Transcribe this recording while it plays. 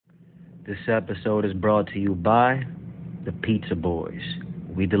This episode is brought to you by the Pizza Boys.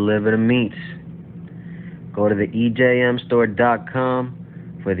 We deliver the meats. Go to the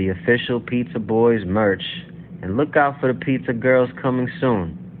EJMstore.com for the official Pizza Boys merch and look out for the Pizza Girls coming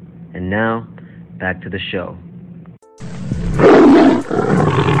soon. And now, back to the show.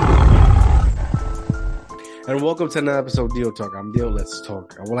 And welcome to another episode of Deal Talk. I'm Deal Let's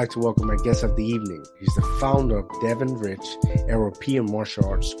Talk. I would like to welcome my guest of the evening. He's the founder of Devin Rich European Martial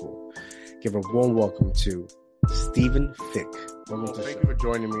Arts School. Give a warm welcome to Stephen Fick. Thank you for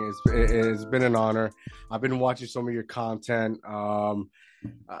joining me. It's been an honor. I've been watching some of your content.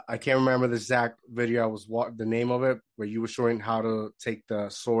 I can't remember the exact video. The name of it, where you were showing how to take the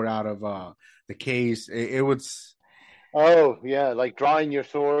sword out of the case. It was. Oh yeah, like drawing your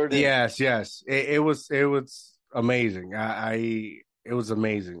sword. Yes. It was amazing. It was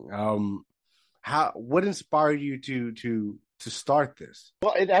amazing. What inspired you to start this?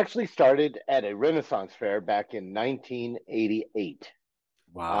 Well, it actually started at a Renaissance fair back in 1988.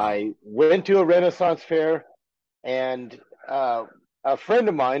 Wow. I went to a Renaissance fair, and a friend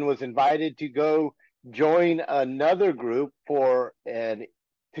of mine was invited to go join another group to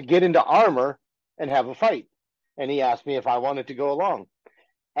get into armor and have a fight. And he asked me if I wanted to go along.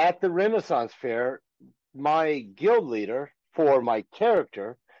 At the Renaissance fair, my guild leader for my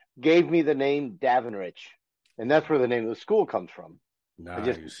character gave me the name Devin Rich. And that's where the name of the school comes from.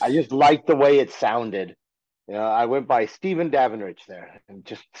 Nice. I just liked the way it sounded. You know, I went by Stephen Devin Rich there, and it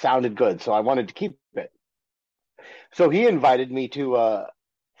just sounded good. So I wanted to keep it. So he invited me to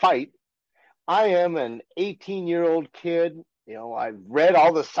fight. I am an 18-year-old kid. You know, I've read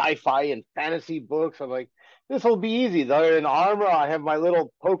all the sci-fi and fantasy books. I'm like, this will be easy. They're in armor. I have my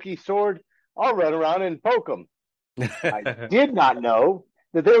little pokey sword. I'll run around and poke them. I did not know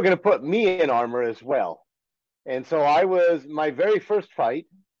that they were going to put me in armor as well. And so my very first fight,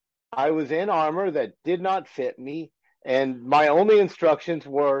 I was in armor that did not fit me. And my only instructions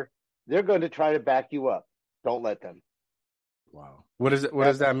were, they're going to try to back you up. Don't let them. Wow. What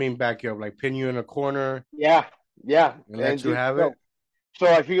does that mean, back you up? Like pin you in a corner? Yeah. And let you have it? So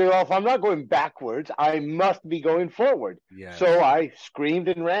I figured, well, if I'm not going backwards, I must be going forward. Yeah. So I screamed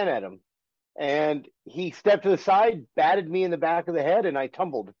and ran at him. And he stepped to the side, batted me in the back of the head, and I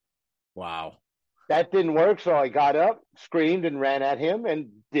tumbled. Wow. That didn't work, so I got up, screamed, and ran at him, and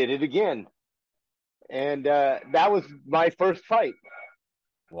did it again. And that was my first fight.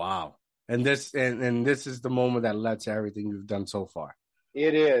 Wow. And this is the moment that led to everything you've done so far.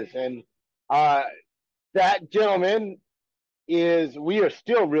 It is. And that gentleman we are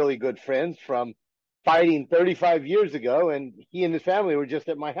still really good friends from fighting 35 years ago, and he and his family were just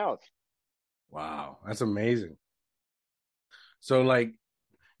at my house. Wow, that's amazing. So, like,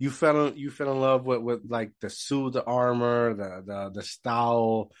 you fell in love with like the suit, the armor, the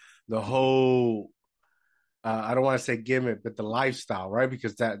style, the whole. I don't want to say gimmick, but the lifestyle, right?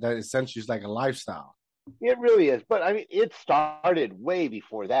 Because that essentially is like a lifestyle. It really is. But I mean, it started way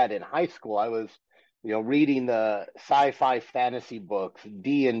before that. In high school, I was, reading the sci-fi fantasy books,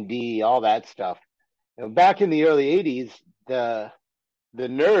 D&D, all that stuff. Back in the early 80s, the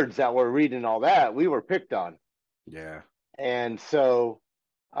nerds that were reading all that, we were picked on. Yeah. And so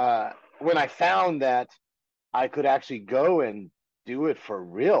when I found that I could actually go and do it for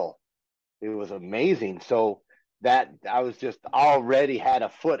real, it was amazing. So that I was just already had a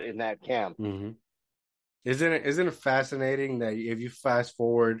foot in that camp. Mm-hmm. Isn't it fascinating that if you fast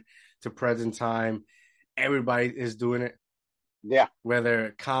forward to present time, everybody is doing it? Yeah.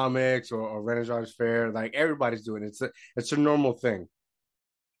 Whether comics or Renaissance fair, like everybody's doing it. It's a normal thing.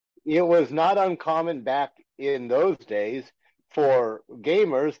 It was not uncommon back in those days for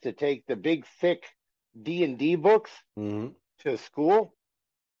gamers to take the big, thick D&D books to school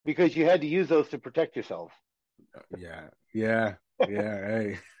because you had to use those to protect yourself. Yeah.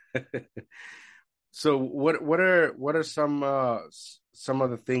 Hey. So what are some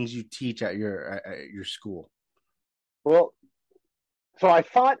of the things you teach at your school? Well, so I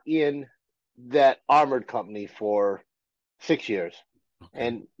fought in that armored company for 6 years. Okay.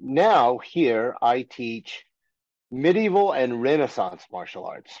 And now here I teach medieval and Renaissance martial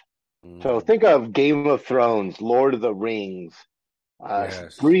arts. So think of Game of Thrones, Lord of the Rings,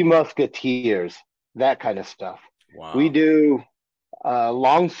 yes. Three Musketeers, that kind of stuff. Wow. We do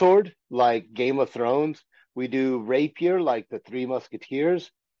longsword like Game of Thrones. We do rapier like the Three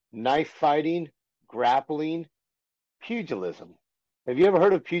Musketeers, knife fighting, grappling, pugilism. Have you ever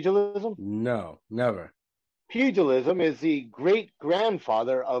heard of pugilism? No, never. Pugilism is the great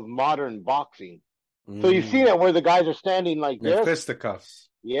grandfather of modern boxing. So you've seen it where the guys are standing like this. Fisticuffs.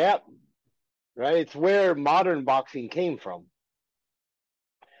 Yep. Right. It's where modern boxing came from.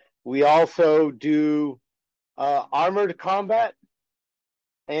 We also do armored combat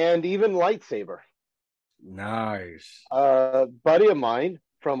and even lightsaber. Nice. A buddy of mine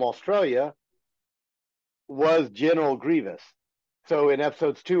from Australia was General Grievous. So in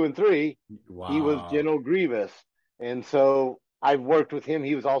episodes 2 and 3, he was Wow. General Grievous. And so I've worked with him.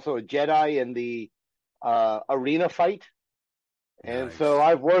 He was also a Jedi in the arena fight. And so Nice.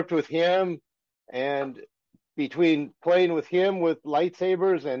 I've worked with him, and between playing with him with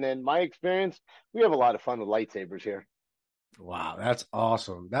lightsabers and then my experience, we have a lot of fun with lightsabers here. Wow, that's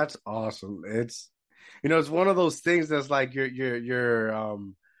awesome. That's awesome. It's one of those things that's like you're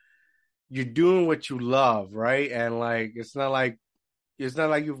doing what you love, right? And like it's not like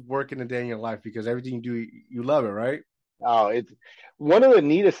you're working a day in your life because everything you do, you love it, right? Oh, it's one of the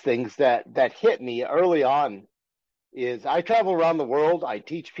neatest things that hit me early on is I travel around the world. I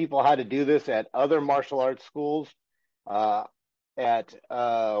teach people how to do this at other martial arts schools, uh, at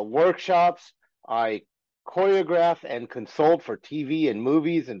workshops. I choreograph and consult for TV and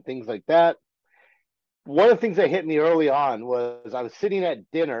movies and things like that. One of the things that hit me early on was I was sitting at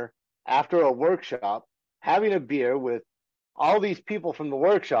dinner after a workshop, having a beer with all these people from the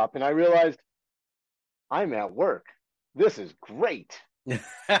workshop, and I realized I'm at work. This is great.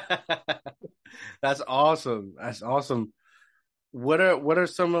 That's awesome. That's awesome. What are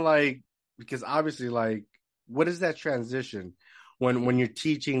some of like because obviously like what is that transition when you're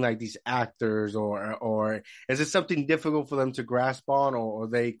teaching like these actors or is it something difficult for them to grasp on or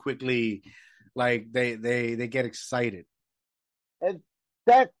they quickly like they get excited? And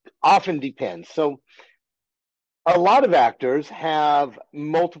that often depends. So a lot of actors have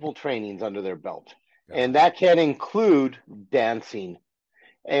multiple trainings under their belt, and Gotcha. that can include dancing.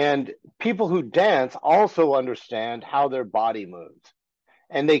 And people who dance also understand how their body moves,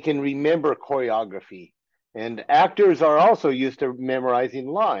 and they can remember choreography. And actors are also used to memorizing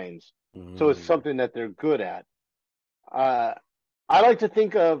lines, so it's Mm, something that they're good at. Uh, I like to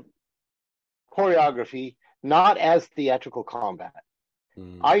think of choreography not as theatrical combat.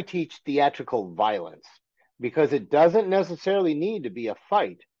 mm, I teach theatrical violence because it doesn't necessarily need to be a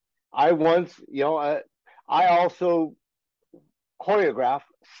fight. I once, I also choreograph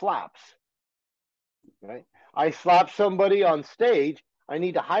slaps, right? I slap somebody on stage, I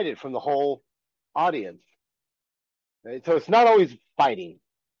need to hide it from the whole audience. Right? So it's not always fighting.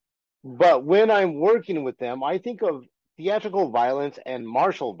 But when I'm working with them, I think of theatrical violence and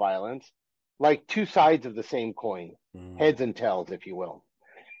martial violence like two sides of the same coin, mm, heads and tails, if you will.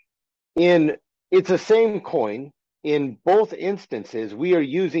 In It's the same coin. In both instances, we are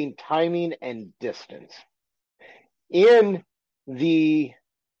using timing and distance. In the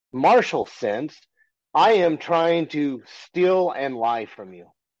martial sense, I am trying to steal and lie from you.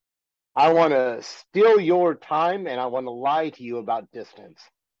 I want to steal your time and I want to lie to you about distance.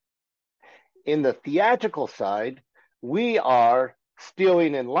 In the theatrical side, we are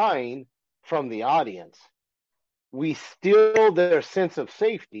stealing and lying from the audience. We steal their sense of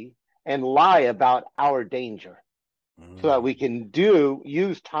safety and lie about our danger so that we mm. can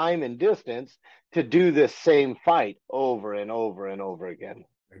use time and distance to do this same fight over and over and over again.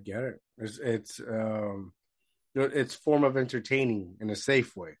 I get it. It's form of entertaining in a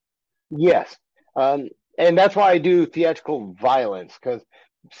safe way. Yes. And that's why I do theatrical violence, because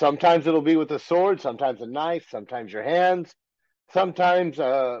sometimes it'll be with a sword, sometimes a knife, sometimes your hands, sometimes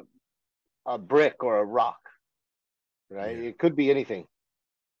a brick or a rock, right? Yeah. It could be anything.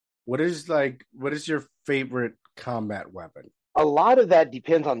 What is your favorite combat weapon? A lot of that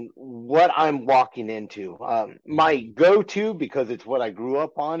depends on what I'm walking into. My Mm. go-to, because it's what I grew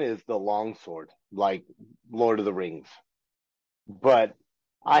up on, is the longsword, like Lord of the Rings. But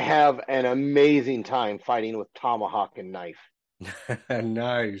I have an amazing time fighting with tomahawk and knife.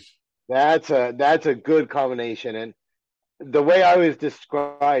 Nice. That's a good combination. And the way I always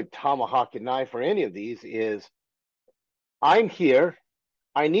describe tomahawk and knife or any of these is I'm here,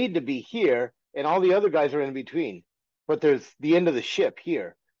 I need to be here, and all the other guys are in between. But there's the end of the ship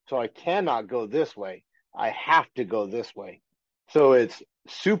here. So I cannot go this way. I have to go this way. So it's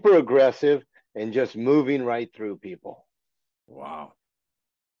super aggressive and just moving right through people. Wow.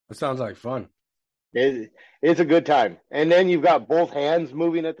 That sounds like fun. It's a good time. And then you've got both hands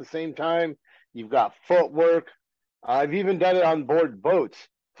moving at the same time. You've got footwork. I've even done it on board boats.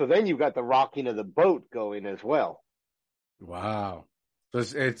 So then you've got the rocking of the boat going as well. Wow. So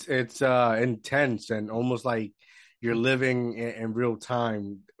it's intense and almost like you're living in real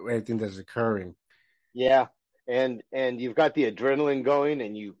time everything that's occurring. Yeah. And you've got the adrenaline going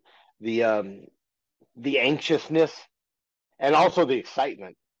and the the anxiousness and also the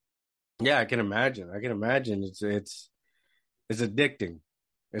excitement. Yeah, I can imagine. I can imagine. It's addicting.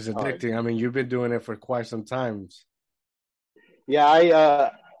 It's addicting. I mean, you've been doing it for quite some time. Yeah,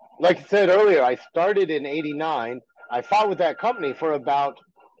 like I said earlier, I started in '89. I fought with that company for about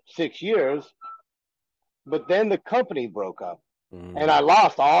 6 years, but then the company broke up, and I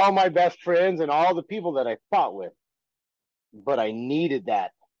lost all my best friends and all the people that I fought with. But I needed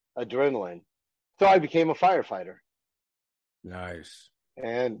that adrenaline, so I became a firefighter, Nice.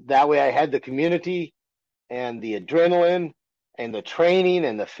 and that way I had the community and the adrenaline and the training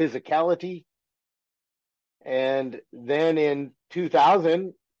and the physicality. And then in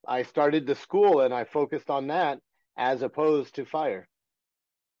 2000, I started the school and I focused on that as opposed to fire.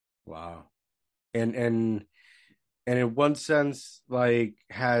 Wow. And in one sense, like,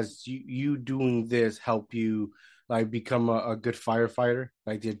 has you doing this help you like become a good firefighter?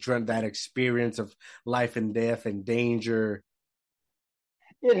 Like that experience of life and death and danger.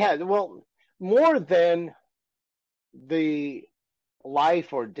 It had, well, more than the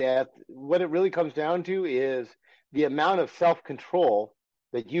life or death, what it really comes down to is the amount of self-control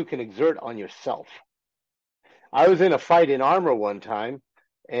that you can exert on yourself. I was in a fight in armor one time,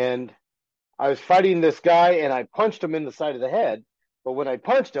 and I was fighting this guy, and I punched him in the side of the head. But when I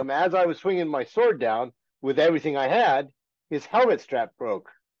punched him, as I was swinging my sword down with everything I had, his helmet strap broke.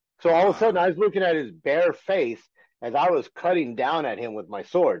 So all of a sudden, I was looking at his bare face as I was cutting down at him with my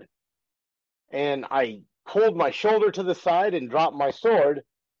sword. And I pulled my shoulder to the side and dropped my sword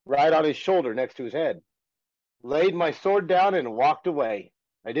right on his shoulder next to his head. Laid my sword down and walked away.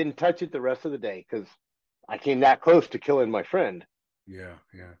 I didn't touch it the rest of the day because I came that close to killing my friend. Yeah,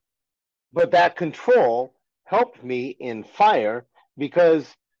 yeah. But that control helped me in fire because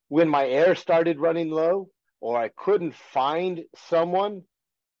when my air started running low or I couldn't find someone,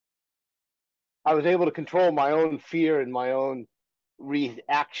 I was able to control my own fear and my own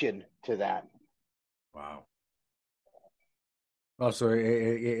reaction to that. Wow. Also,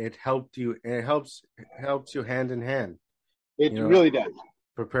 it helped you. It helps you hand in hand. It really does.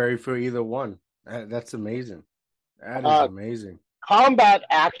 Prepare you for either one. That's amazing. That is amazing. Combat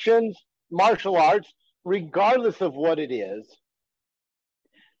actions, martial arts, regardless of what it is,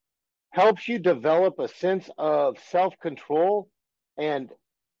 helps you develop a sense of self-control and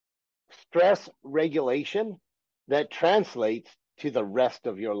stress regulation that translates to the rest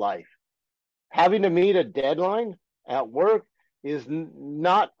of your life. Having to meet a deadline at work is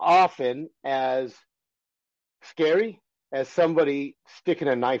not often as scary as somebody sticking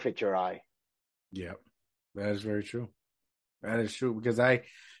a knife at your eye. Yeah, that is very true. That is true because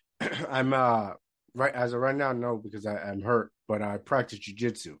I'm right as of right now, no, because I'm hurt, but I practice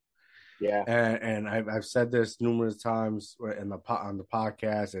jujitsu. Yeah, and I've said this numerous times on the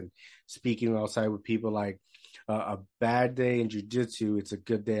podcast and speaking outside with people. Like a bad day in jujitsu, it's a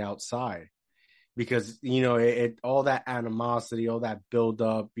good day outside because it all that animosity, all that build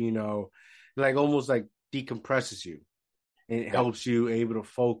up, like almost like decompresses you. It helps you able to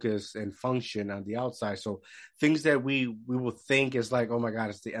focus and function on the outside. So things that we will think is like, oh my God,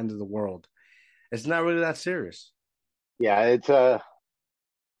 it's the end of the world. It's not really that serious. Yeah, it's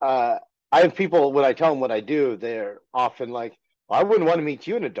I have people, when I tell them what I do, they're often like, well, I wouldn't want to meet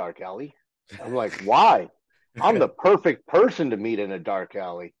you in a dark alley. I'm like, why? I'm the perfect person to meet in a dark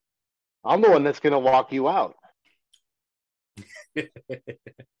alley. I'm the one that's going to walk you out.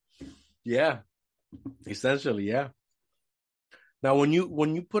 Yeah, essentially, yeah. Now, when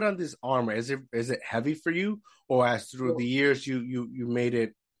you put on this armor, is it heavy for you, or as through the years you made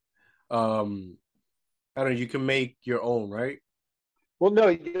it? I don't know. You can make your own, right? Well,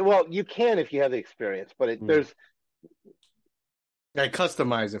 no. Well, you can if you have the experience, but there's. I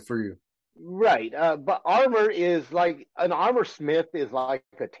customize it for you. Right, but armor is like an armor smith is like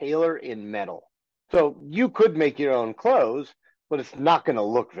a tailor in metal. So you could make your own clothes, but it's not going to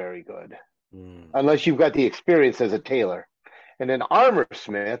look very good unless you've got the experience as a tailor. And an armor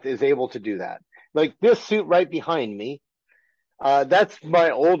smith is able to do that. Like this suit right behind me, that's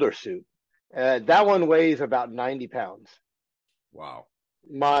my older suit. That one weighs about 90 pounds. Wow.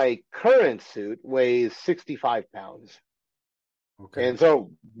 My current suit weighs 65 pounds. Okay. And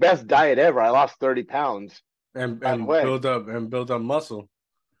so best diet ever. I lost 30 pounds. And build up muscle.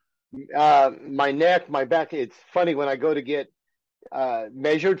 My neck, my back. It's funny when I go to get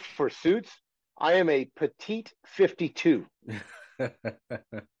measured for suits, I am a petite 52.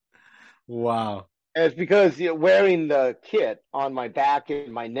 Wow. And it's because wearing the kit on my back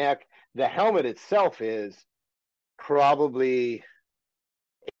and my neck, the helmet itself is probably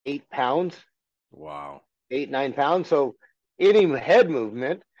 8 pounds. Wow. 8-9 pounds. So any head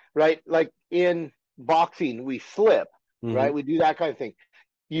movement, right? Like in boxing, we slip, right? We do that kind of thing.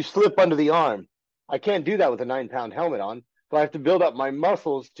 You slip under the arm. I can't do that with a 9-pound helmet on. So I have to build up my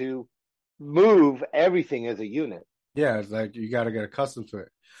muscles to move everything as a unit. Yeah, it's like you got to get accustomed to it.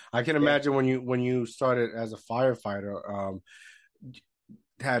 I can Yeah. imagine when you started as a firefighter,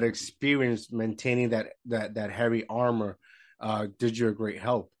 had experience maintaining that heavy armor, did you a great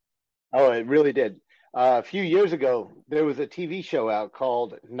help. Oh, it really did. A few years ago, there was a TV show out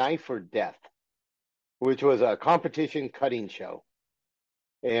called Knife or Death, which was a competition cutting show.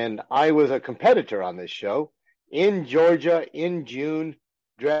 And I was a competitor on this show in Georgia in June,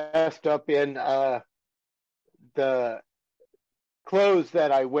 dressed up in the clothes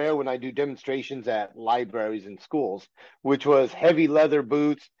that I wear when I do demonstrations at libraries and schools, which was heavy leather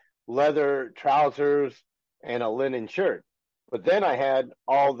boots, leather trousers, and a linen shirt. But then I had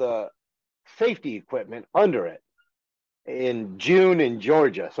all the safety equipment under it in June in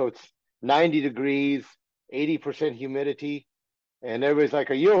Georgia. So it's 90 degrees, 80% humidity. And everybody's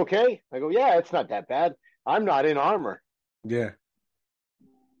like, "Are you okay?" I go, "Yeah, it's not that bad. I'm not in armor." Yeah.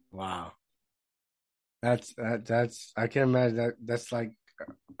 Wow. That's I can imagine that's like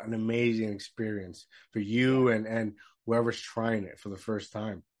an amazing experience for Yeah. you and whoever's trying it for the first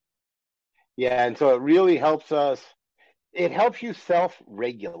time. Yeah. And so it really helps us, it helps you self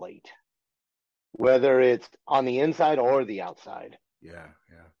regulate, whether it's on the inside or the outside. Yeah,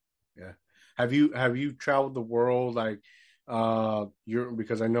 yeah, yeah. Have you traveled the world like you're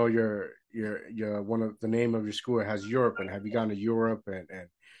because I know you're one of the name of your school has Europe, and have you gone to Europe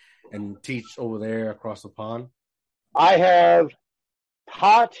and teach over there across the pond? I have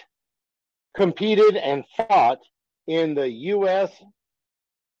taught, competed, and fought in the US,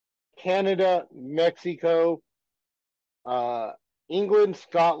 Canada, Mexico, uh, England,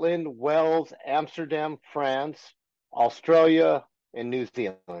 Scotland, Wales, Amsterdam, France, Australia, and New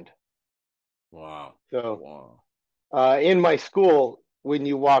Zealand. Wow. So, Wow. in my school, when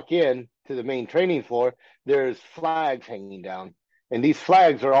you walk in to the main training floor, there's flags hanging down, and these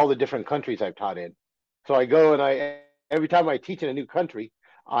flags are all the different countries I've taught in. So I go and every time I teach in a new country,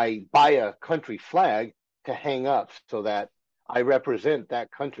 I buy a country flag to hang up so that I represent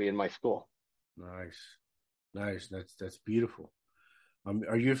that country in my school. Nice. Nice. That's beautiful.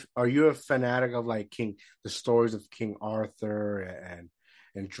 Are you a fanatic of like the stories of King Arthur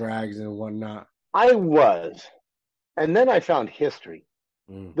and dragons and whatnot? I was, and then I found history.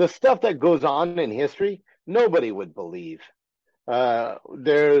 Mm. The stuff that goes on in history, nobody would believe. Uh,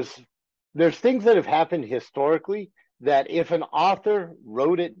 there's there's things that have happened historically that if an author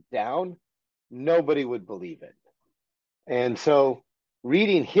wrote it down, nobody would believe it. And so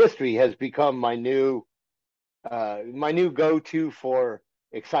reading history has become my new go-to for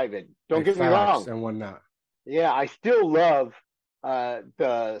excitement. Don't Like get me facts wrong. and whatnot. Yeah, I still love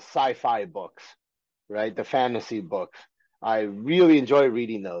the sci-fi books, right? The fantasy books. I really enjoy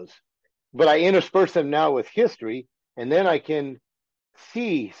reading those. But I intersperse them now with history, and then I can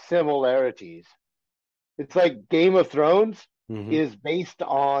see similarities. It's like Game of Thrones Hmm. is based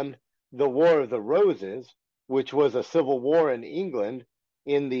on the War of the Roses, which was a civil war in England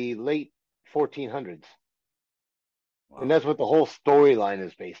in the late 1400s. And Wow. that's what the whole storyline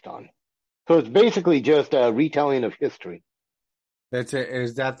is based on. So it's basically just a retelling of history. That's it.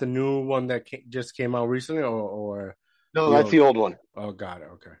 Is that the new one that just came out recently, or No, the that's old? the old one. Oh, got it.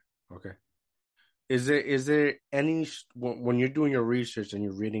 Okay, okay. Is there any when you're doing your research and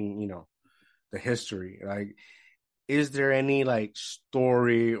you're reading, the history, like, is there any like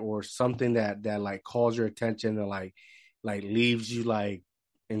story or something that like calls your attention and like leaves you like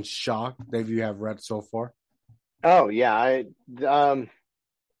in shock that you have read so far? Oh yeah, I the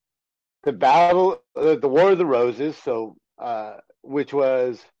battle, the War of the Roses, so which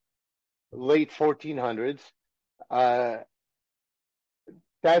was late 1400s. Uh,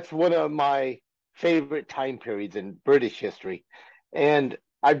 that's one of my favorite time periods in British history, and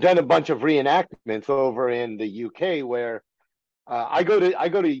I've done a bunch of reenactments over in the UK where I go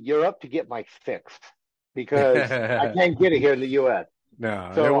to Europe to get my fix because I can't get it here in the US. No,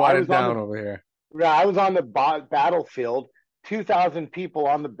 they So want it down over here. I was on the battlefield, 2,000 people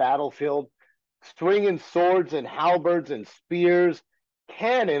on the battlefield, swinging swords and halberds and spears,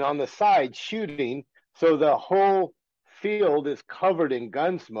 cannon on the side shooting. So the whole field is covered in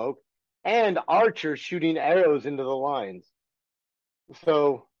gun smoke, and archers shooting arrows into the lines.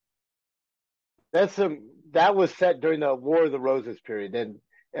 So that was set during the War of the Roses period, and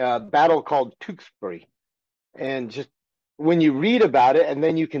a battle called Tewkesbury. And just when you read about it, and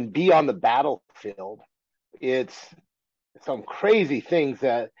then you can be on the battlefield, it's some crazy things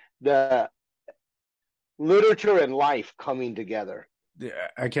that the literature and life coming together. Yeah,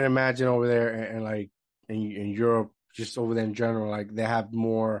 I can imagine over there and like in Europe, just over there in general, like they have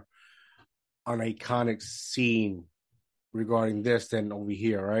more an iconic scene regarding this than over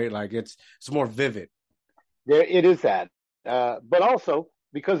here, right? Like it's more vivid. There, it is that, but also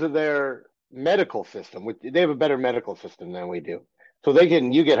because of their medical system, which they have a better medical system than we do. So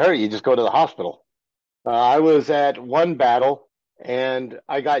you get hurt, you just go to the hospital. I was at one battle and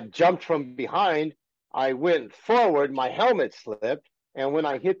I got jumped from behind. I went forward, my helmet slipped, and when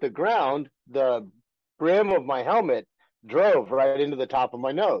I hit the ground, the brim of my helmet drove right into the top of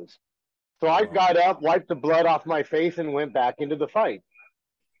my nose. So I got up, wiped the blood off my face, and went back into the fight.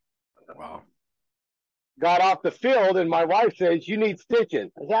 Wow. Got off the field, and my wife says, "You need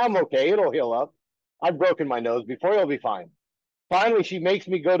stitches." I said, "I'm okay. It'll heal up. I've broken my nose before. It'll be fine." Finally, she makes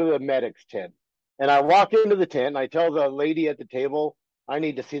me go to the medic's tent. And I walk into the tent, and I tell the lady at the table, "I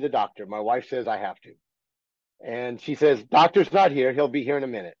need to see the doctor." My wife says I have to. And she says, "Doctor's not here. He'll be here in a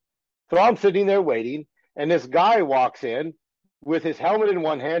minute." So I'm sitting there waiting, and this guy walks in with his helmet in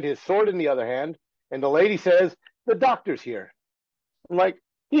one hand, his sword in the other hand, and the lady says, "The doctor's here." I'm like,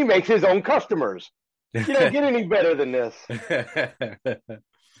 he makes his own customers. You don't get any better than this.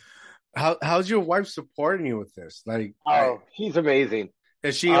 How's your wife supporting you with this? Like, she's amazing.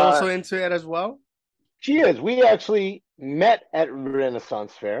 Is she also into it as well? She is. We actually met at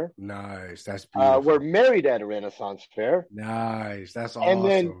Renaissance Fair. Nice. That's beautiful. We're married at a Renaissance Fair. Nice. That's awesome. And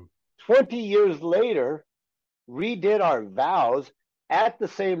then 20 years later, redid our vows at the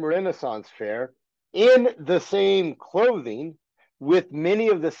same Renaissance Fair in the same clothing with many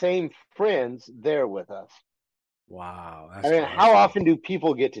of the same friends there with us. Wow. I mean, awesome. How often do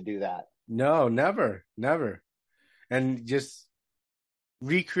people get to do that? No, never. And just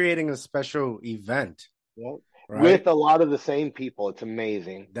recreating a special event. Yep. Right? With a lot of the same people. It's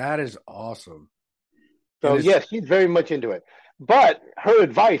amazing. That is awesome. So, yes, she's very much into it. But her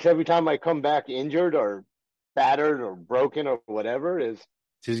advice every time I come back injured or battered or broken or whatever is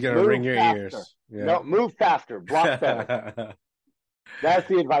she's going to ring your ears. Yeah. No, move faster. Block better. That's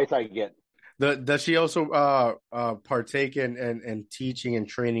the advice I get. Does she also partake in teaching and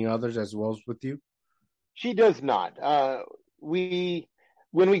training others as well as with you? She does not.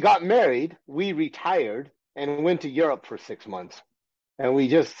 When we got married, we retired and went to Europe for 6 months. And we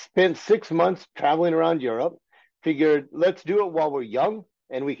just spent 6 months traveling around Europe, figured let's do it while we're young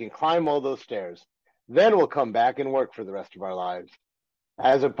and we can climb all those stairs. Then we'll come back and work for the rest of our lives,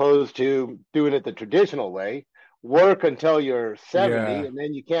 as opposed to doing it the traditional way, work until you're 70 and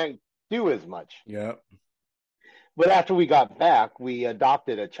then you can't do as much. Yeah. But after we got back, we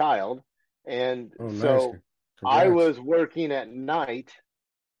adopted a child. And so I was working at night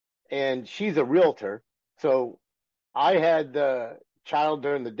and she's a realtor. So I had the child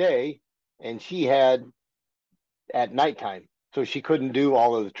during the day and she had at nighttime. So she couldn't do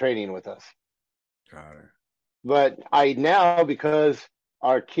all of the training with us. Got it. But I now, because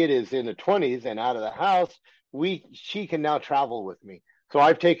our kid is in the 20s and out of the house, she can now travel with me. So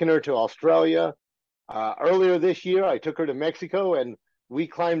I've taken her to Australia. Earlier this year, I took her to Mexico and we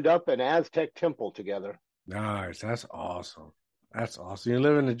climbed up an Aztec temple together. Nice. That's awesome. That's awesome. You're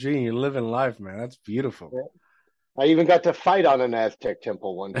living the dream. You're living life, man. That's beautiful. Yeah. I even got to fight on an Aztec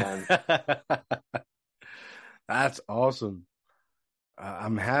temple one time. That's awesome.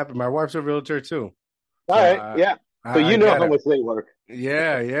 I'm happy. My wife's a realtor too. All right. Yeah. So you know how much they work.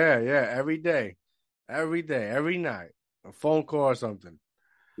 Yeah. Every day, every night, a phone call or something.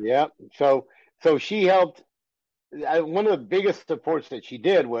 Yeah. So she helped. One of the biggest supports that she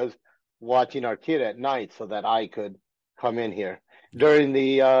did was watching our kid at night so that I could come in here during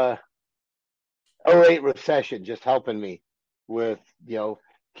the 08 recession, just helping me with,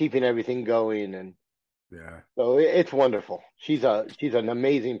 keeping everything going. And so it's wonderful. She's an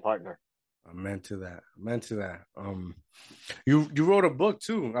amazing partner. I'm into that. You wrote a book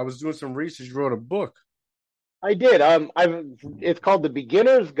too. I was doing some research. You wrote a book. I did. It's called The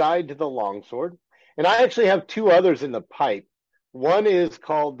Beginner's Guide to the Longsword. And I actually have two others in the pipe. One is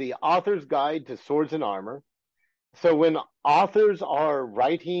called The Author's Guide to Swords and Armor. So when authors are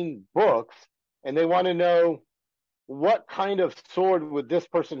writing books and they want to know what kind of sword would this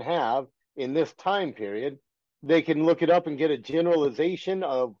person have in this time period, they can look it up and get a generalization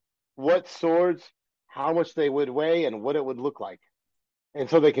of what swords, how much they would weigh, and what it would look like. And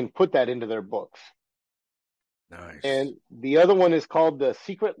so they can put that into their books. Nice. And the other one is called The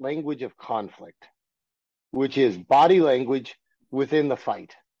Secret Language of Conflict, which is body language within the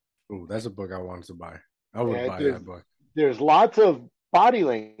fight. Ooh, that's a book I wanted to buy. I would buy that book. There's lots of body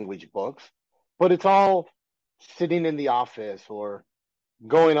language books, but it's all sitting in the office or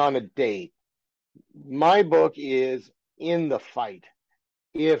going on a date. My book is in the fight.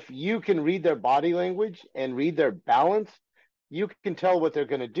 If you can read their body language and read their balance, you can tell what they're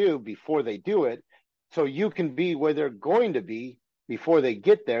going to do before they do it. So you can be where they're going to be before they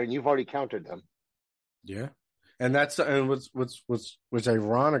get there, and you've already countered them. Yeah. And what's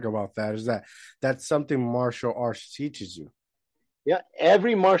ironic about that is that that's something martial arts teaches you. Yeah,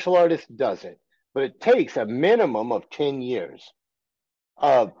 every martial artist does it, but it takes a minimum of 10 years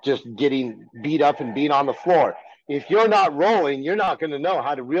of just getting beat up and being on the floor. If you're not rolling, you're not going to know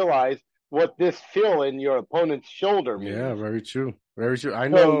how to realize what this fill in your opponent's shoulder means. Yeah, very true. Very true. I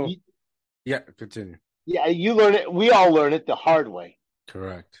So know. Yeah, continue. yeah, you learn it. We all learn it the hard way.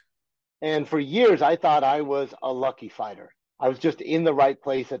 Correct. And for years, I thought I was a lucky fighter. I was just in the right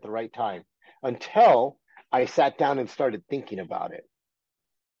place at the right time until I sat down and started thinking about it.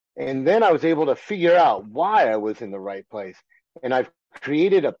 And then I was able to figure out why I was in the right place. And I've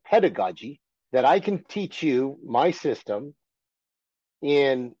created a pedagogy that I can teach you my system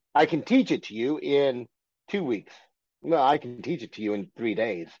I can teach it to you in 2 weeks. No, I can teach it to you in 3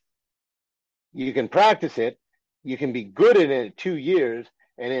 days. You can practice it. You can be good at it in 2 years.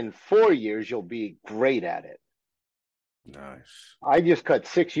 And in 4 years, you'll be great at it. Nice. I just cut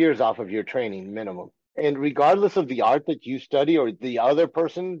 6 years off of your training minimum. And regardless of the art that you study or the other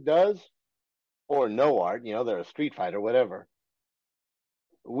person does, or no art, they're a street fighter, whatever,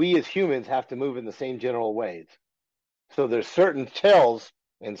 we as humans have to move in the same general ways. So there's certain tells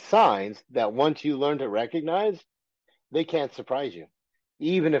and signs that once you learn to recognize, they can't surprise you,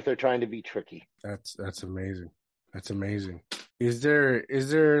 even if they're trying to be tricky. That's amazing. That's amazing. Is there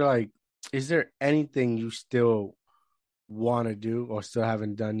anything you still want to do or still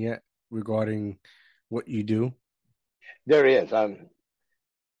haven't done yet regarding what you do? There is.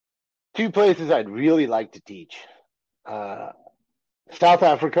 2 places I'd really like to teach. South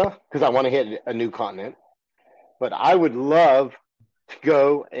Africa, because I want to hit a new continent. But I would love to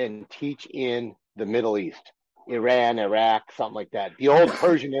go and teach in the Middle East, Iran, Iraq, something like that. The old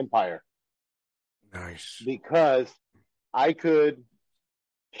Persian Empire. Nice. Because I could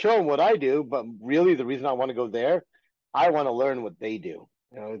show them what I do, but really the reason I want to go there, I want to learn what they do.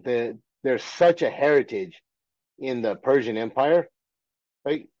 There's such a heritage in the Persian Empire.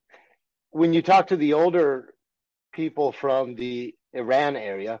 Like when you talk to the older people from the Iran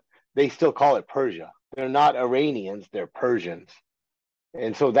area, they still call it Persia. They're not Iranians, they're Persians.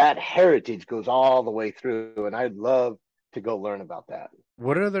 And so that heritage goes all the way through, and I'd love to go learn about that.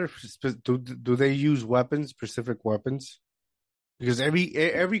 What other do they use weapons, specific weapons? Because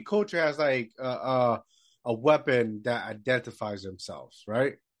every culture has like a weapon that identifies themselves,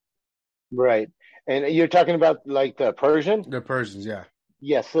 right? Right. And you're talking about like the Persian? The Persians, yeah.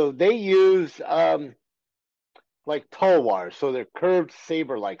 Yeah, so they use like tulwars, so they're curved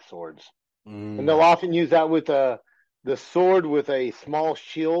saber-like swords. And they'll often use that with the sword with a small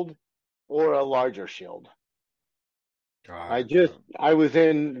shield or a larger shield. I was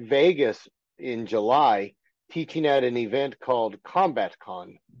in Vegas in July teaching at an event called Combat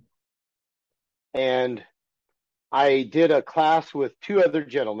Con. And I did a class with 2 other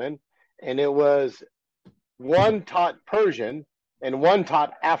gentlemen, and it was one taught Persian and one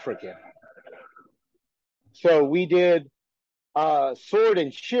taught African. So we did sword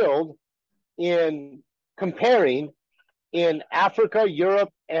and shield in comparing in Africa, Europe,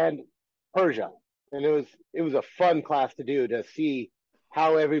 and Persia. And it was a fun class to do, to see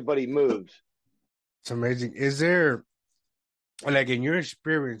how everybody moves. It's amazing. Is there, like, in your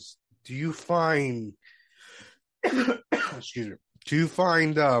experience, do you find excuse me, do you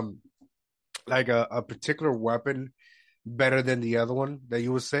find like a particular weapon better than the other one that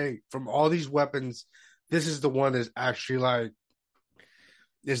you would say from all these weapons, this is the one that's actually like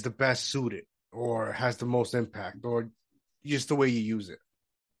is the best suited or has the most impact, or just the way you use it?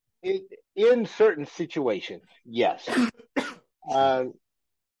 In certain situations, yes.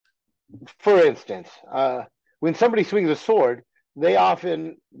 For instance, when somebody swings a sword, they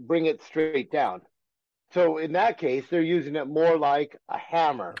often bring it straight down. So in that case, they're using it more like a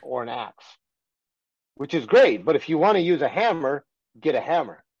hammer or an axe, which is great. But if you want to use a hammer, get a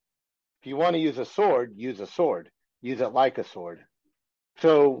hammer. If you want to use a sword, use a sword. Use it like a sword.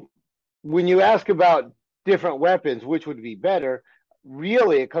 So when you ask about different weapons, which would be better,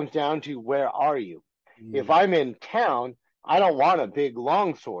 really it comes down to where are you? If I'm in town, I don't want a big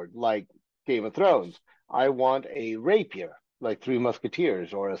long sword like Game of Thrones. I want a rapier like Three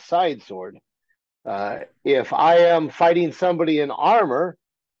Musketeers or a side sword. If I am fighting somebody in armor,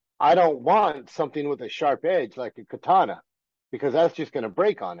 I don't want something with a sharp edge like a katana, because that's just going to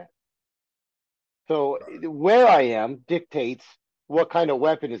break on it. So where I am dictates what kind of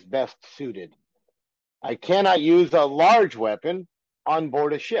weapon is best suited. I cannot use a large weapon on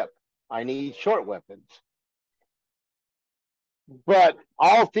board a ship. I need short weapons. But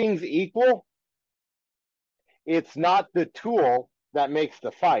all things equal, it's not the tool that makes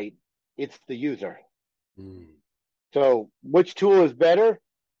the fight, it's the user. So which tool is better?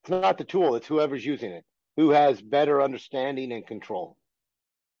 It's not the tool, it's whoever's using it, who has better understanding and control.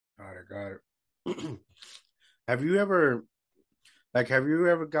 Got it. Have you ever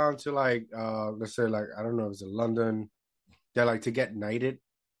gone to like let's say like I don't know, is it London? That like to get knighted?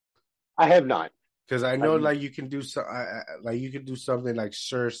 I have not. Because I know like you can do something like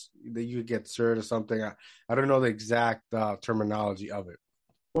cert, that you get cert or something. I don't know the exact terminology of it.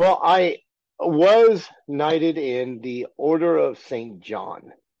 Well, I was knighted in the Order of St.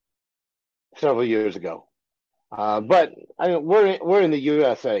 John several years ago, but we're in the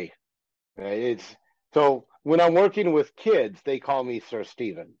USA. Right? It's so when I'm working with kids, they call me Sir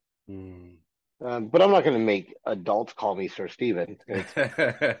Stephen. But I'm not going to make adults call me Sir Stephen.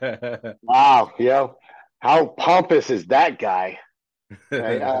 Wow, how pompous is that guy?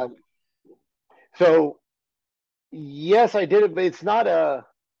 Right? So yes, I did it, but it's not a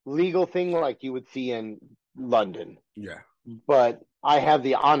legal thing like you would see in London. Yeah. But I have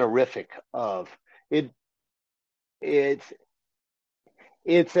the honorific of it. It's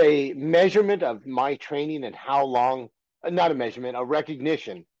a measurement of my training and how long, not a measurement, a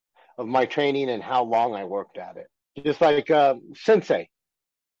recognition of my training and how long I worked at it. Just like sensei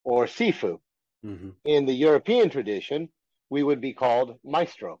or sifu. In the European tradition, we would be called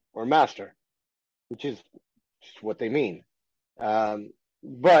maestro or master, which is just what they mean.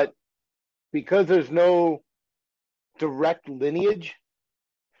 But because there's no direct lineage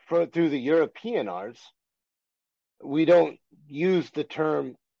through the European arts, we don't use the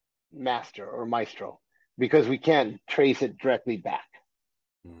term master or maestro because we can't trace it directly back.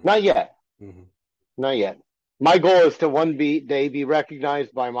 Not yet. Not yet. My goal is to one day be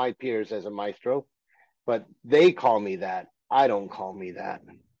recognized by my peers as a maestro, but they call me that. I don't call me that.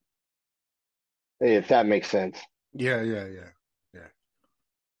 If that makes sense. Yeah.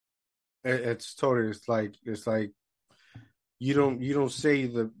 It's totally. It's like you don't say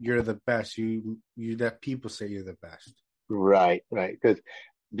you're the best. You let people say you're the best. Right. Because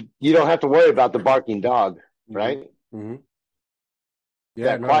you don't have to worry about the barking dog, right?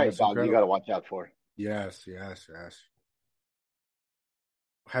 Yeah, that quiet dog incredible. You got to watch out for. Yes.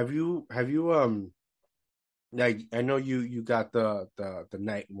 Have you like I know you got the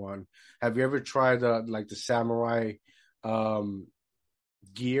knight one. Have you ever tried the samurai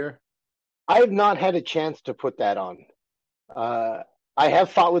gear? I have not had a chance to put that on. I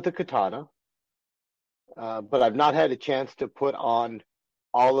have fought with the katana, but I've not had a chance to put on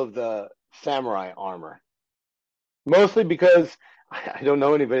all of the samurai armor. Mostly because I don't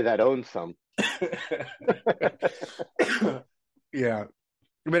know anybody that owns some. Yeah.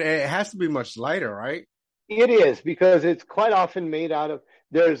 But it has to be much lighter, right? It is, because it's quite often made out of,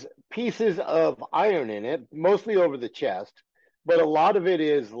 there's pieces of iron in it, mostly over the chest, but a lot of it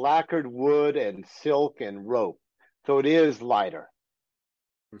is lacquered wood and silk and rope. So it is lighter.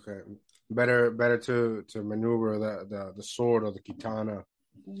 Okay. Better to maneuver the sword or the katana.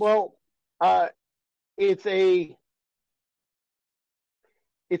 Well, it's a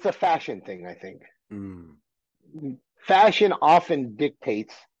fashion thing, I think. Fashion often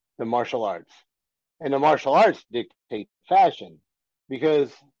dictates the martial arts, and the martial arts dictate fashion,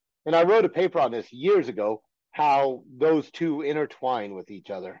 because, and I wrote a paper on this years ago, how those two intertwine with each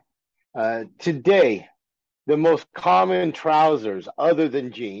other. Today, the most common trousers other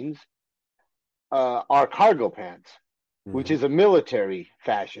than jeans are cargo pants, which is a military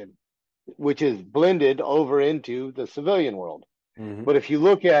fashion, which is blended over into the civilian world. But if you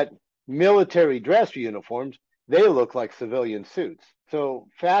look at military dress uniforms, they look like civilian suits. So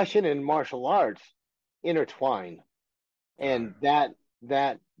fashion and martial arts intertwine, and that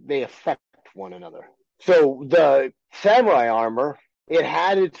they affect one another. So the samurai armor, it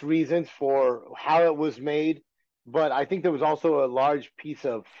had its reasons for how it was made, but I think there was also a large piece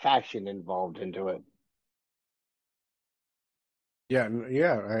of fashion involved into it. Yeah,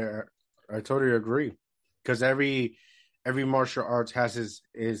 I totally agree, because every martial arts has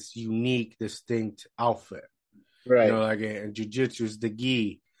his unique, distinct outfit. Right. You know, like in jiu-jitsu is the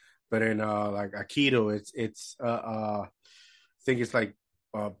gi, but in like aikido, it's I think it's like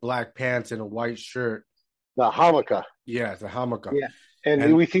black pants and a white shirt. The hamaka. Yeah, it's a hamaka. Yeah,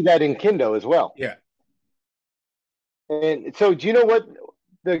 and we see that in kendo as well. Yeah. And so, do you know what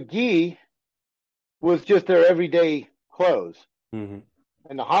the gi was? Just their everyday clothes, and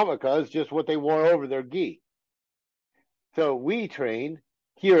the hamaka is just what they wore over their gi. So we train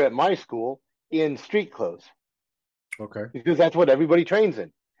here at my school in street clothes. Okay. Because that's what everybody trains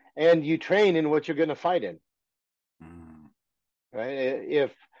in. And you train in what you're going to fight in. Right?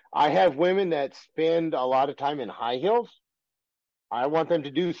 If I have women that spend a lot of time in high heels. I want them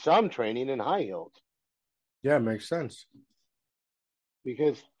to do some training in high heels Yeah, makes sense.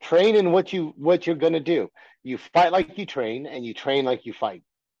 because training what you're going to do. You fight like you train, and you train like you fight.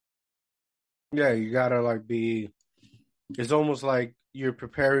 Yeah, you gotta like be. It's almost like you're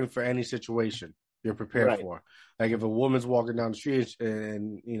preparing for any situation you're prepared Right. for. Like if a woman's walking down the street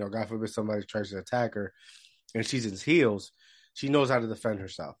and God forbid somebody tries to attack her, and she's in heels, she knows how to defend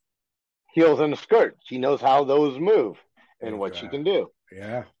herself. Heels and a skirt. She knows how those move and what she can do.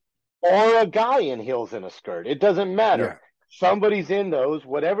 Yeah, Or a guy in heels and a skirt. It doesn't matter. yeah, Somebody's in those,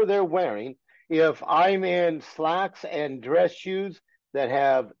 whatever they're wearing. If I'm in slacks and dress shoes that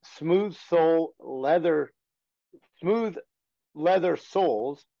have smooth leather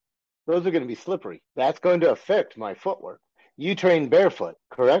soles, those are going to be slippery. That's going to affect my footwork. You train barefoot,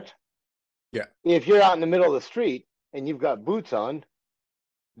 correct? yeah. If you're out in the middle of the street and you've got boots on,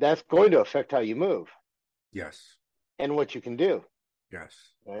 that's going to affect how you move Yes, and what you can do, yes.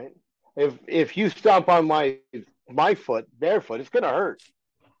 right? If you stomp on my foot barefoot, it's going to hurt.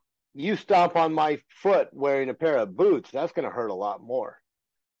 You stomp on my foot wearing a pair of boots, that's going to hurt a lot more.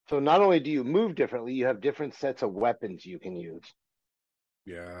 So not only do you move differently, you have different sets of weapons you can use.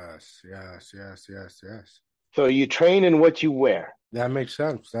 Yes, yes, yes, yes, yes. So you train in what you wear. That makes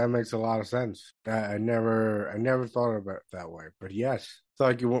sense. That makes a lot of sense. I never thought about it that way. But yes, it's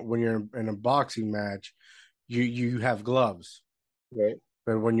like when you're in a boxing match, you have gloves, Right.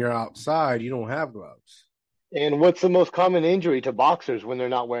 but when you're outside, you don't have gloves. And what's the most common injury to boxers when they're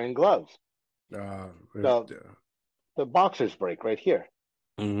not wearing gloves? Uh, The the boxers break right here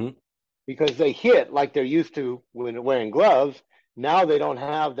mm-hmm. because they hit like they're used to when wearing gloves. Now they don't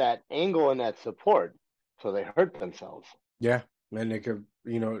have that angle and that support, so they hurt themselves. Yeah, and they could,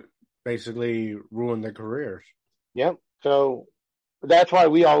 basically ruin their careers. Yep. So that's why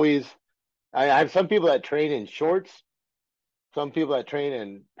I have some people that train in shorts, some people that train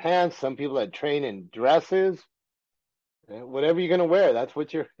in pants, some people that train in dresses. Whatever you're going to wear, that's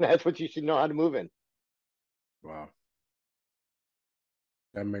what you should know how to move in. Wow,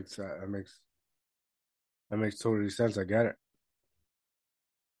 that makes totally sense. I get it.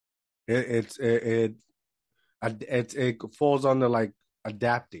 It falls under like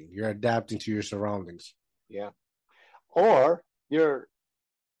adapting. You're adapting to your surroundings. Yeah. Or you're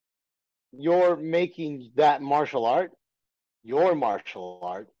making that martial art your martial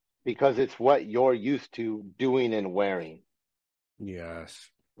art because it's what you're used to doing and wearing. Yes.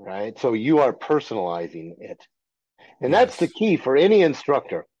 Right? So you are personalizing it. And Yes. that's the key for any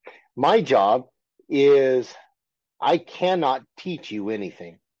instructor. My job is I cannot teach you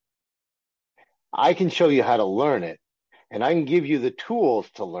anything. I can show you how to learn it, and I can give you the tools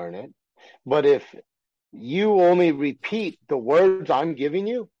to learn it. But if you only repeat the words I'm giving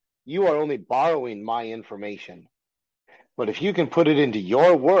you, you are only borrowing my information. But if you can put it into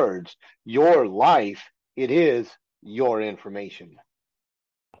your words, your life, it is your information.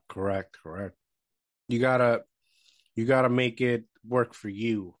 Correct. You gotta make it work for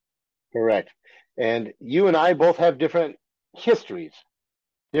you. Correct. And you and I both have different histories,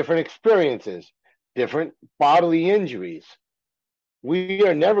 different experiences, different bodily injuries. We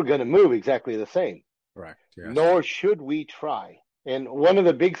are never going to move exactly the same. Correct. Yes. Nor should we try. And one of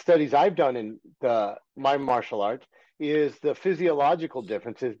the big studies I've done in my martial arts is the physiological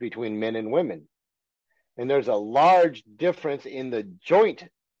differences between men and women. And there's a large difference in the joint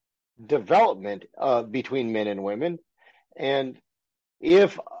development between men and women. And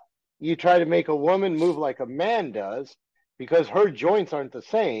if you try to make a woman move like a man does, because her joints aren't the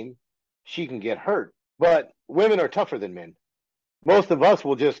same, she can get hurt. But women are tougher than men. Most of us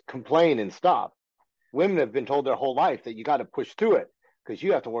will just complain and stop. Women have been told their whole life that you got to push through it because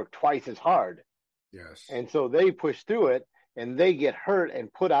you have to work twice as hard. Yes. And so they push through it and they get hurt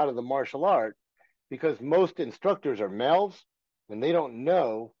and put out of the martial art because most instructors are males and they don't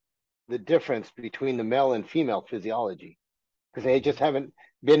know the difference between the male and female physiology because they just haven't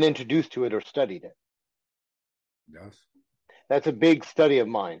been introduced to it or studied it. Yes. That's a big study of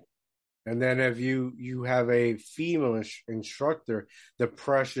mine. And then if you have a female instructor, the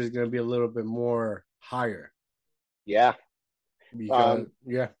pressure is going to be a little bit more higher. Yeah. Because,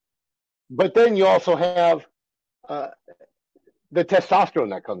 yeah. But then you also have the testosterone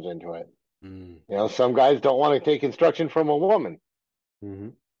that comes into it. Some guys don't want to take instruction from a woman.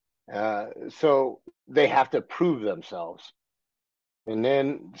 Mm-hmm. So they have to prove themselves. And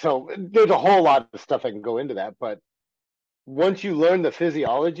then, so there's a whole lot of stuff that can go into that. But once you learn the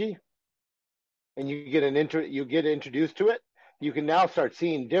physiology and you get introduced to it, you can now start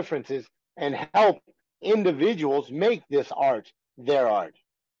seeing differences and help individuals make this art their art.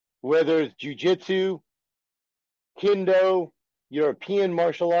 whether it's jujitsu, kendo, European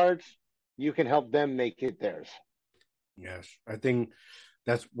martial arts, you can help them make it theirs. Yes, I think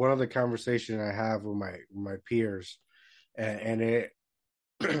that's one of the conversations I have with my peers, and it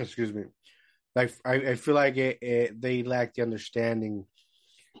excuse me, like I feel like they lack the understanding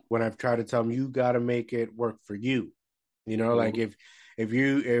when I've tried to tell them you got to make it work for you. You know, like if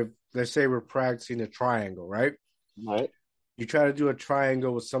let's say we're practicing a triangle, right? Right. You try to do a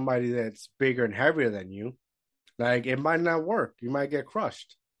triangle with somebody that's bigger and heavier than you, like it might not work. You might get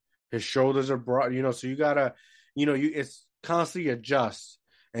crushed. His shoulders are broad, so you gotta, it's constantly adjust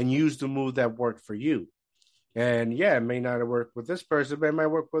and use the move that worked for you. And yeah, it may not work with this person, but it might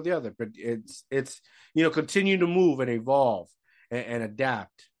work with the other. But it's continue to move and evolve and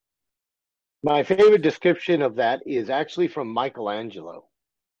adapt. My favorite description of that is actually from Michelangelo,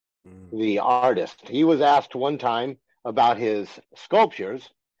 the artist. He was asked one time about his sculptures.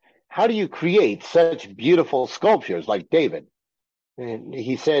 How do you create such beautiful sculptures like David? And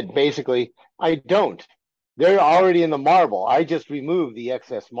he said, basically, I don't. They're already in the marble. I just remove the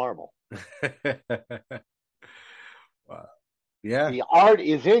excess marble. Wow. Yeah. The art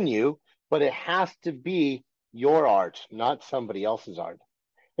is in you, but it has to be your art, not somebody else's art.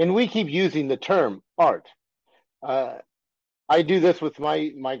 And we keep using the term art. I do this with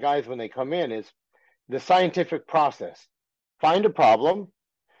my guys when they come in, is the scientific process. Find a problem.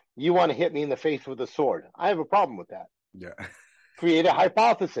 You want to hit me in the face with a sword. I have a problem with that. Yeah. Create a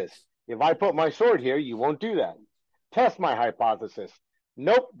hypothesis. If I put my sword here, you won't do that. Test my hypothesis.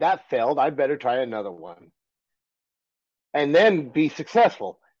 Nope, that failed. I better try another one. And then be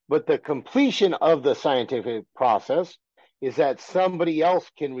successful. But the completion of the scientific process is that somebody else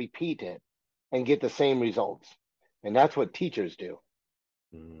can repeat it and get the same results. And that's what teachers do.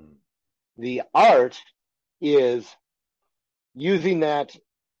 The art is using that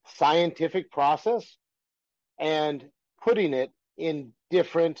scientific process and putting it in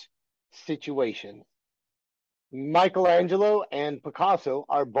different situations. Michelangelo and Picasso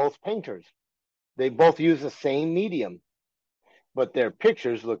are both painters. They both use the same medium, but their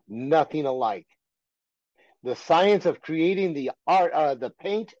pictures look nothing alike. The science of creating the art, the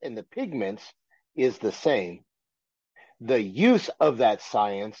paint and the pigments is the same. The use of that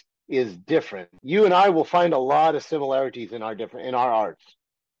science is different. You and I will find a lot of similarities in our arts,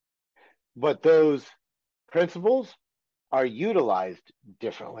 but those principles are utilized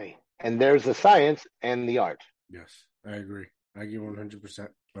differently. And there's the science and the art. Yes, I agree. I agree 100%.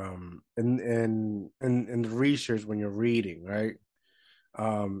 And the research when you're reading, right?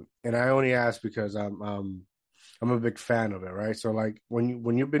 And I only ask because I'm a big fan of it, right? So like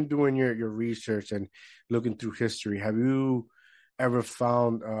when you've been doing your research and looking through history, have you ever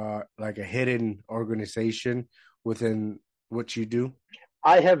found like a hidden organization within what you do?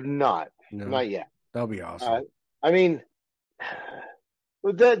 I have not. No? Not yet. That'll be awesome. I mean,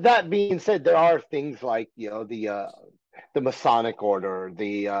 that being said, there are things like the Masonic Order,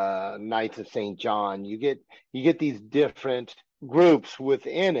 the Knights of St. John. You get these different groups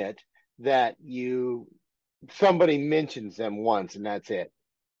within it that somebody mentions them once and that's it.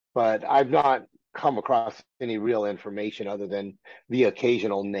 But I've not come across any real information other than the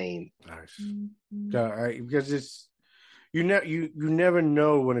occasional name. Nice. Because it's you never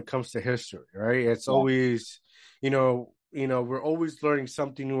know when it comes to history, right? It's always, we're always learning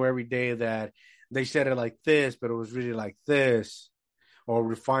something new every day, that they said it like this, but it was really like this, or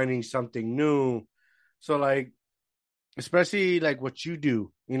we're finding something new. So like, especially like what you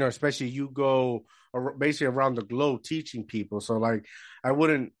do, especially you go basically around the globe teaching people. So like, I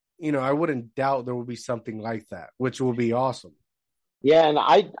wouldn't doubt there will be something like that, which will be awesome. Yeah. And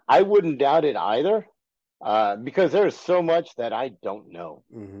I wouldn't doubt it either, because there's so much that I don't know.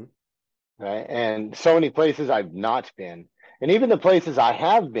 Mm-hmm. Right. And so many places I've not been. And even the places I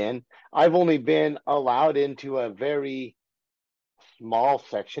have been, I've only been allowed into a very small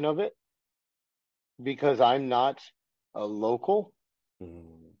section of it because I'm not a local.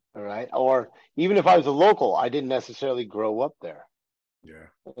 All right. Or even if I was a local, I didn't necessarily grow up there. Yeah.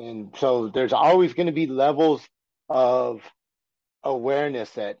 And so there's always going to be levels of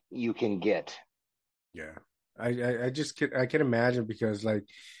awareness that you can get. Yeah. I can imagine, because like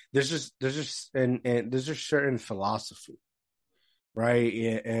there's just certain philosophy,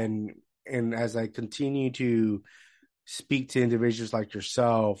 right? And as I continue to speak to individuals like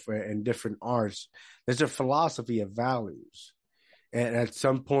yourself and different arts, there's a philosophy of values. And at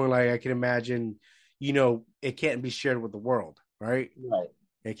some point, like I can imagine, it can't be shared with the world, right? Right.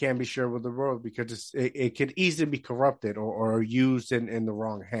 It can't be shared with the world because it could easily be corrupted or used in the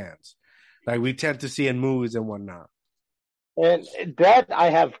wrong hands. Like we tend to see in movies and whatnot. And that I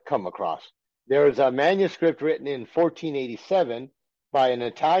have come across. There is a manuscript written in 1487 by an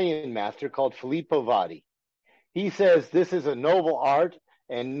Italian master called Filippo Vadi. He says this is a noble art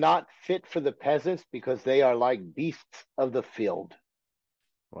and not fit for the peasants because they are like beasts of the field.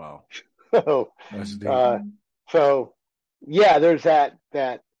 Wow. So, That's deep. so yeah, there's that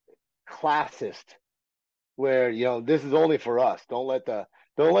classist where this is only for us. Don't let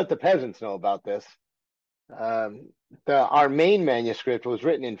the peasants know about this. Our main manuscript was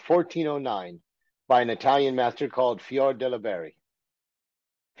written in 1409 by an Italian master called Fior della Berri.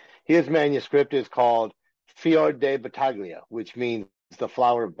 His manuscript is called Fior de Battaglia, which means the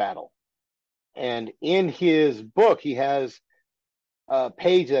flower of battle. And in his book, he has a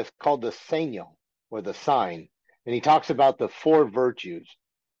page that's called the segno, or the sign. And he talks about the four virtues,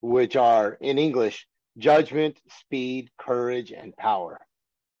 which are, in English, judgment, speed, courage, and power.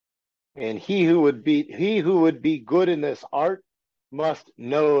 And he who would be good in this art must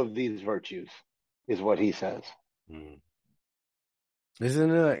know of these virtues, is what he says.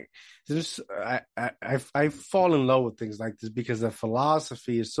 Isn't it like this? I fall in love with things like this because the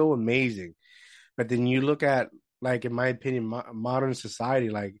philosophy is so amazing. But then you look at, like, in my opinion, modern society,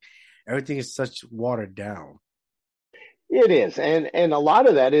 like everything is such watered down. It is, and a lot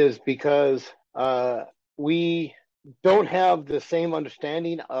of that is because we don't have the same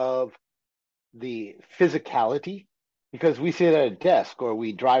understanding of the physicality, because we sit at a desk or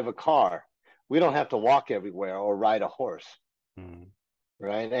we drive a car. We don't have to walk everywhere or ride a horse.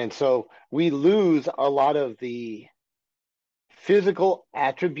 Right? And so we lose a lot of the physical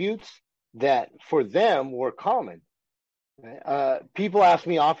attributes that for them were common. People ask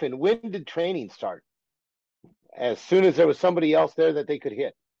me often, when did training start? As soon as there was somebody else there that they could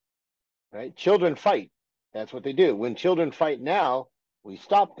hit. Right? Children fight. That's what they do. When children fight now, we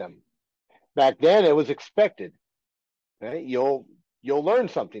stop them. Back then, it was expected. Right? You'll learn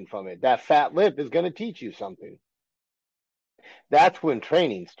something from it. That fat lip is going to teach you something. That's when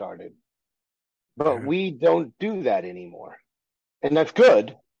training started. But we don't do that anymore. And that's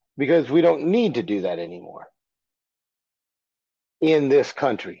good, because we don't need to do that anymore in this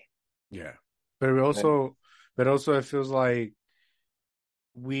country. Yeah. But it feels like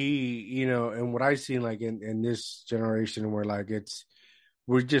we, and what I see, like in this generation, where like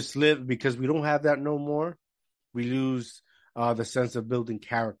we're just live because we don't have that no more. We lose the sense of building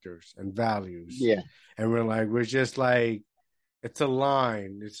characters and values. Yeah. And we're just like, it's a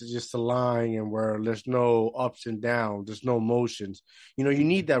line. It's just a line, and where there's no ups and downs, there's no emotions. You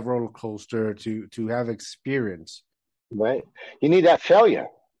need that roller coaster to have experience. Right. You need that failure.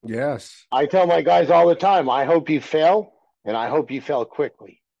 Yes. I tell my guys all the time, I hope you fail, and I hope you fail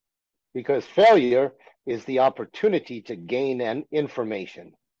quickly, because failure is the opportunity to gain an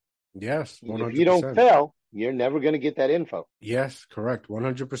information. Yes. 100%. If you don't fail, you're never going to get that info. Yes, correct.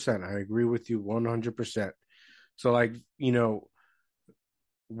 100%. I agree with you 100%. So, like,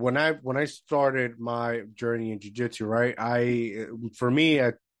 when I started my journey in jiu-jitsu, right, for me,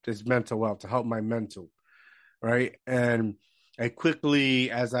 it's mental health, to help my mental, right? And I quickly,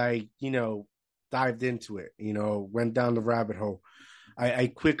 as I, dived into it, went down the rabbit hole,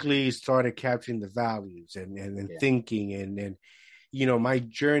 I quickly started capturing the values and thinking and my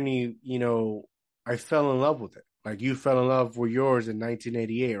journey, I fell in love with it. Like you fell in love with yours in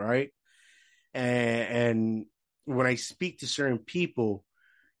 1988, right? And when I speak to certain people,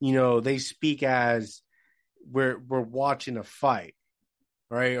 they speak as we're watching a fight,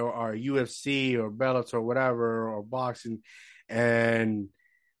 right? Or UFC or Bellator or whatever, or boxing.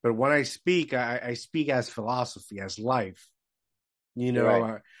 But when I speak, I speak as philosophy, as life.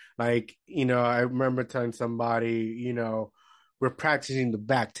 Right. I remember telling somebody, we're practicing the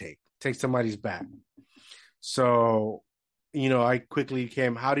back take somebody's back. So, I quickly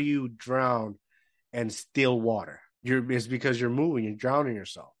came, how do you drown and still water? It's because you're moving, you're drowning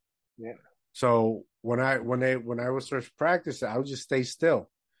yourself. Yeah. So when I was first practicing, I would just stay still,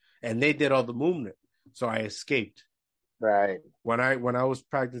 and they did all the movement, so I escaped. Right. When I was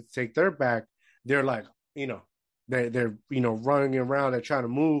practicing to take their back, they're like, they're running around, they're trying to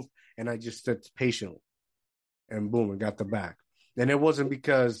move, and I just stood patiently, and boom, I got the back. And it wasn't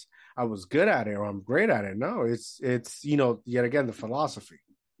because I was good at it or I'm great at it. No, it's yet again the philosophy.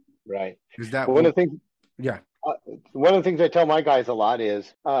 Right. Is that one of the things? Yeah. One of the things I tell my guys a lot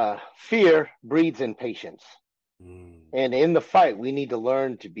is fear breeds impatience. And in the fight, we need to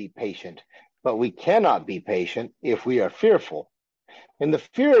learn to be patient, but we cannot be patient if we are fearful. And the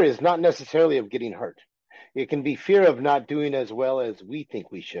fear is not necessarily of getting hurt. It can be fear of not doing as well as we think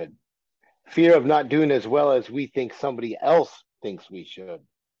we should. Fear of not doing as well as we think somebody else thinks we should.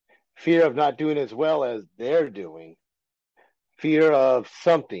 Fear of not doing as well as they're doing. fear of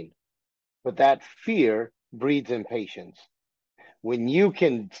something, but that fear breeds impatience. When you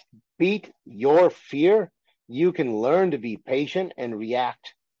can beat your fear, you can learn to be patient and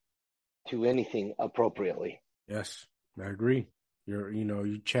react to anything appropriately. Yes, I agree.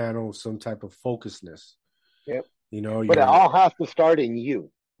 You channel some type of focusness. Yep. But it all has to start in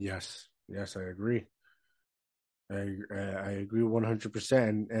you. Yes, I agree. I agree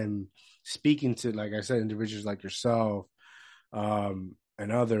 100%. And speaking to, like I said, individuals like yourself, and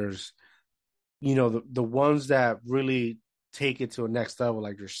others, the ones that really take it to a next level,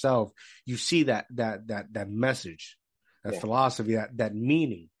 like yourself, you see that message, that philosophy, that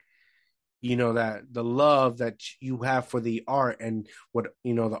meaning, that the love that you have for the art and what,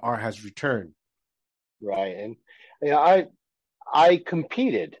 the art has returned. Right. And I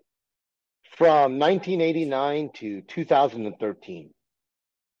competed from 1989 to 2013.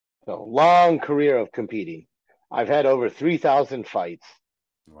 So long career of competing. I've had over 3,000 fights.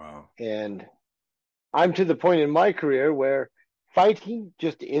 Wow. And I'm to the point in my career where fighting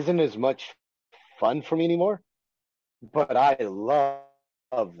just isn't as much fun for me anymore. But I love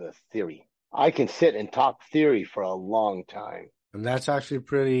the theory. I can sit and talk theory for a long time. And that's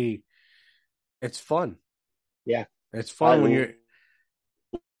actually it's fun. Yeah. It's fun when you're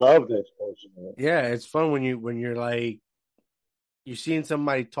love this portion of it. Yeah, it's fun when you're like, you're seeing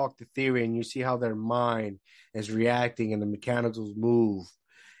somebody talk the theory and you see how their mind is reacting and the mechanicals move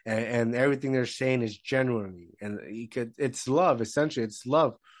and everything they're saying is genuinely, and it's love, essentially. It's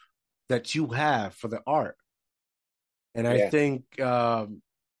love that you have for the art. And I think I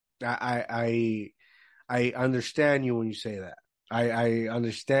understand you when you say that. I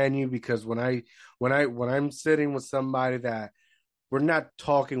understand you, because when I'm sitting with somebody that we're not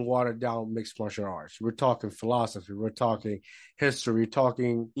talking watered down mixed martial arts. We're talking philosophy. We're talking history. We're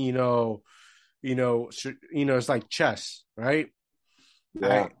talking, it's like chess, right?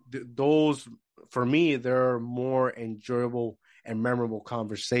 Yeah. Those, for me, they're more enjoyable and memorable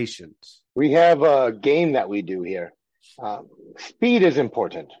conversations. We have a game that we do here. Speed is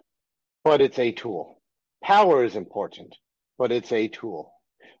important, but it's a tool. Power is important, but it's a tool.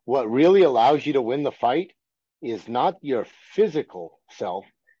 What really allows you to win the fight is not your physical self,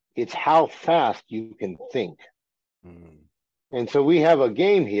 it's how fast you can think. And so we have a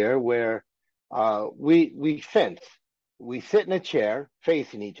game here where we fence. We sit in a chair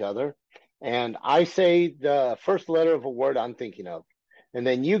facing each other, and I say the first letter of a word I'm thinking of, and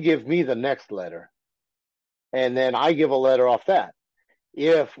then you give me the next letter, and then I give a letter off that.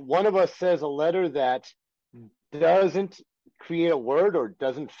 If one of us says a letter that doesn't create a word or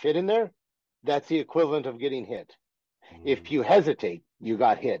doesn't fit in there, that's the equivalent of getting hit. If you hesitate, you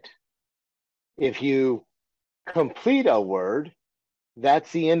got hit. If you complete a word,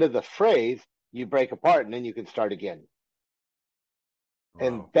 that's the end of the phrase. You break apart and then you can start again. Wow.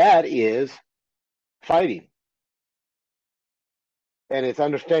 And that is fighting. And it's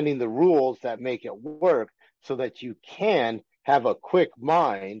understanding the rules that make it work so that you can have a quick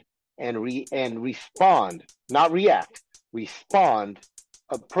mind and respond, not react, respond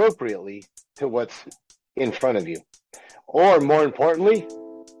appropriately to what's in front of you, or more importantly,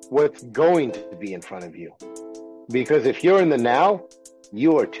 what's going to be in front of you. Because if you're in the now,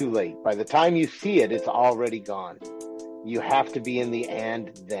 you are too late. By the time you see it, it's already gone. You have to be in the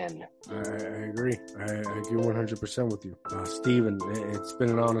and then. I agree. I agree 100% with you. Steven, it's been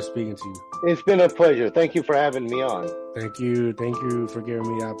an honor speaking to you. It's been a pleasure. Thank you for having me on. Thank you for giving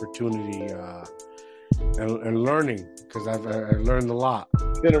me the opportunity and learning, because I've learned a lot.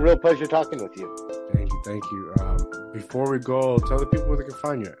 It's been a real pleasure talking with you. Thank you. Before we go, tell the people where they can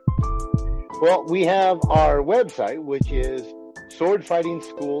find you at. Well, we have our website, which is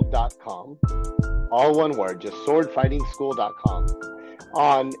swordfightingschool.com. All one word, just swordfightingschool.com.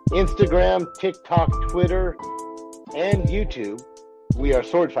 On Instagram, TikTok, Twitter, and YouTube, we are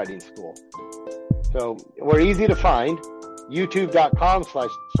Sword Fighting School. So we're easy to find.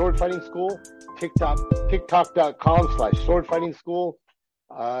 YouTube.com/swordfightingschool, TikTok.com/swordfightingschool,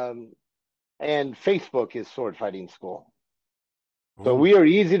 and Facebook is Sword Fighting School. So we are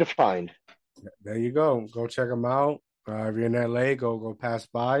easy to find. There you go. Go check them out. If you're in LA, go pass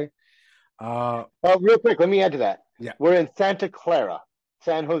by. Real quick, let me add to that. Yeah. We're in Santa Clara,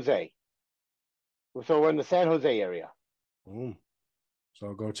 San Jose. So we're in the San Jose area.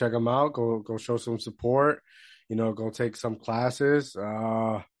 So go check them out. Go show some support. Go take some classes.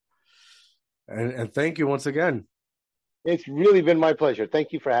 And thank you once again. It's really been my pleasure.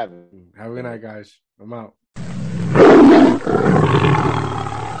 Thank you for having me. Have a good night, guys. I'm out.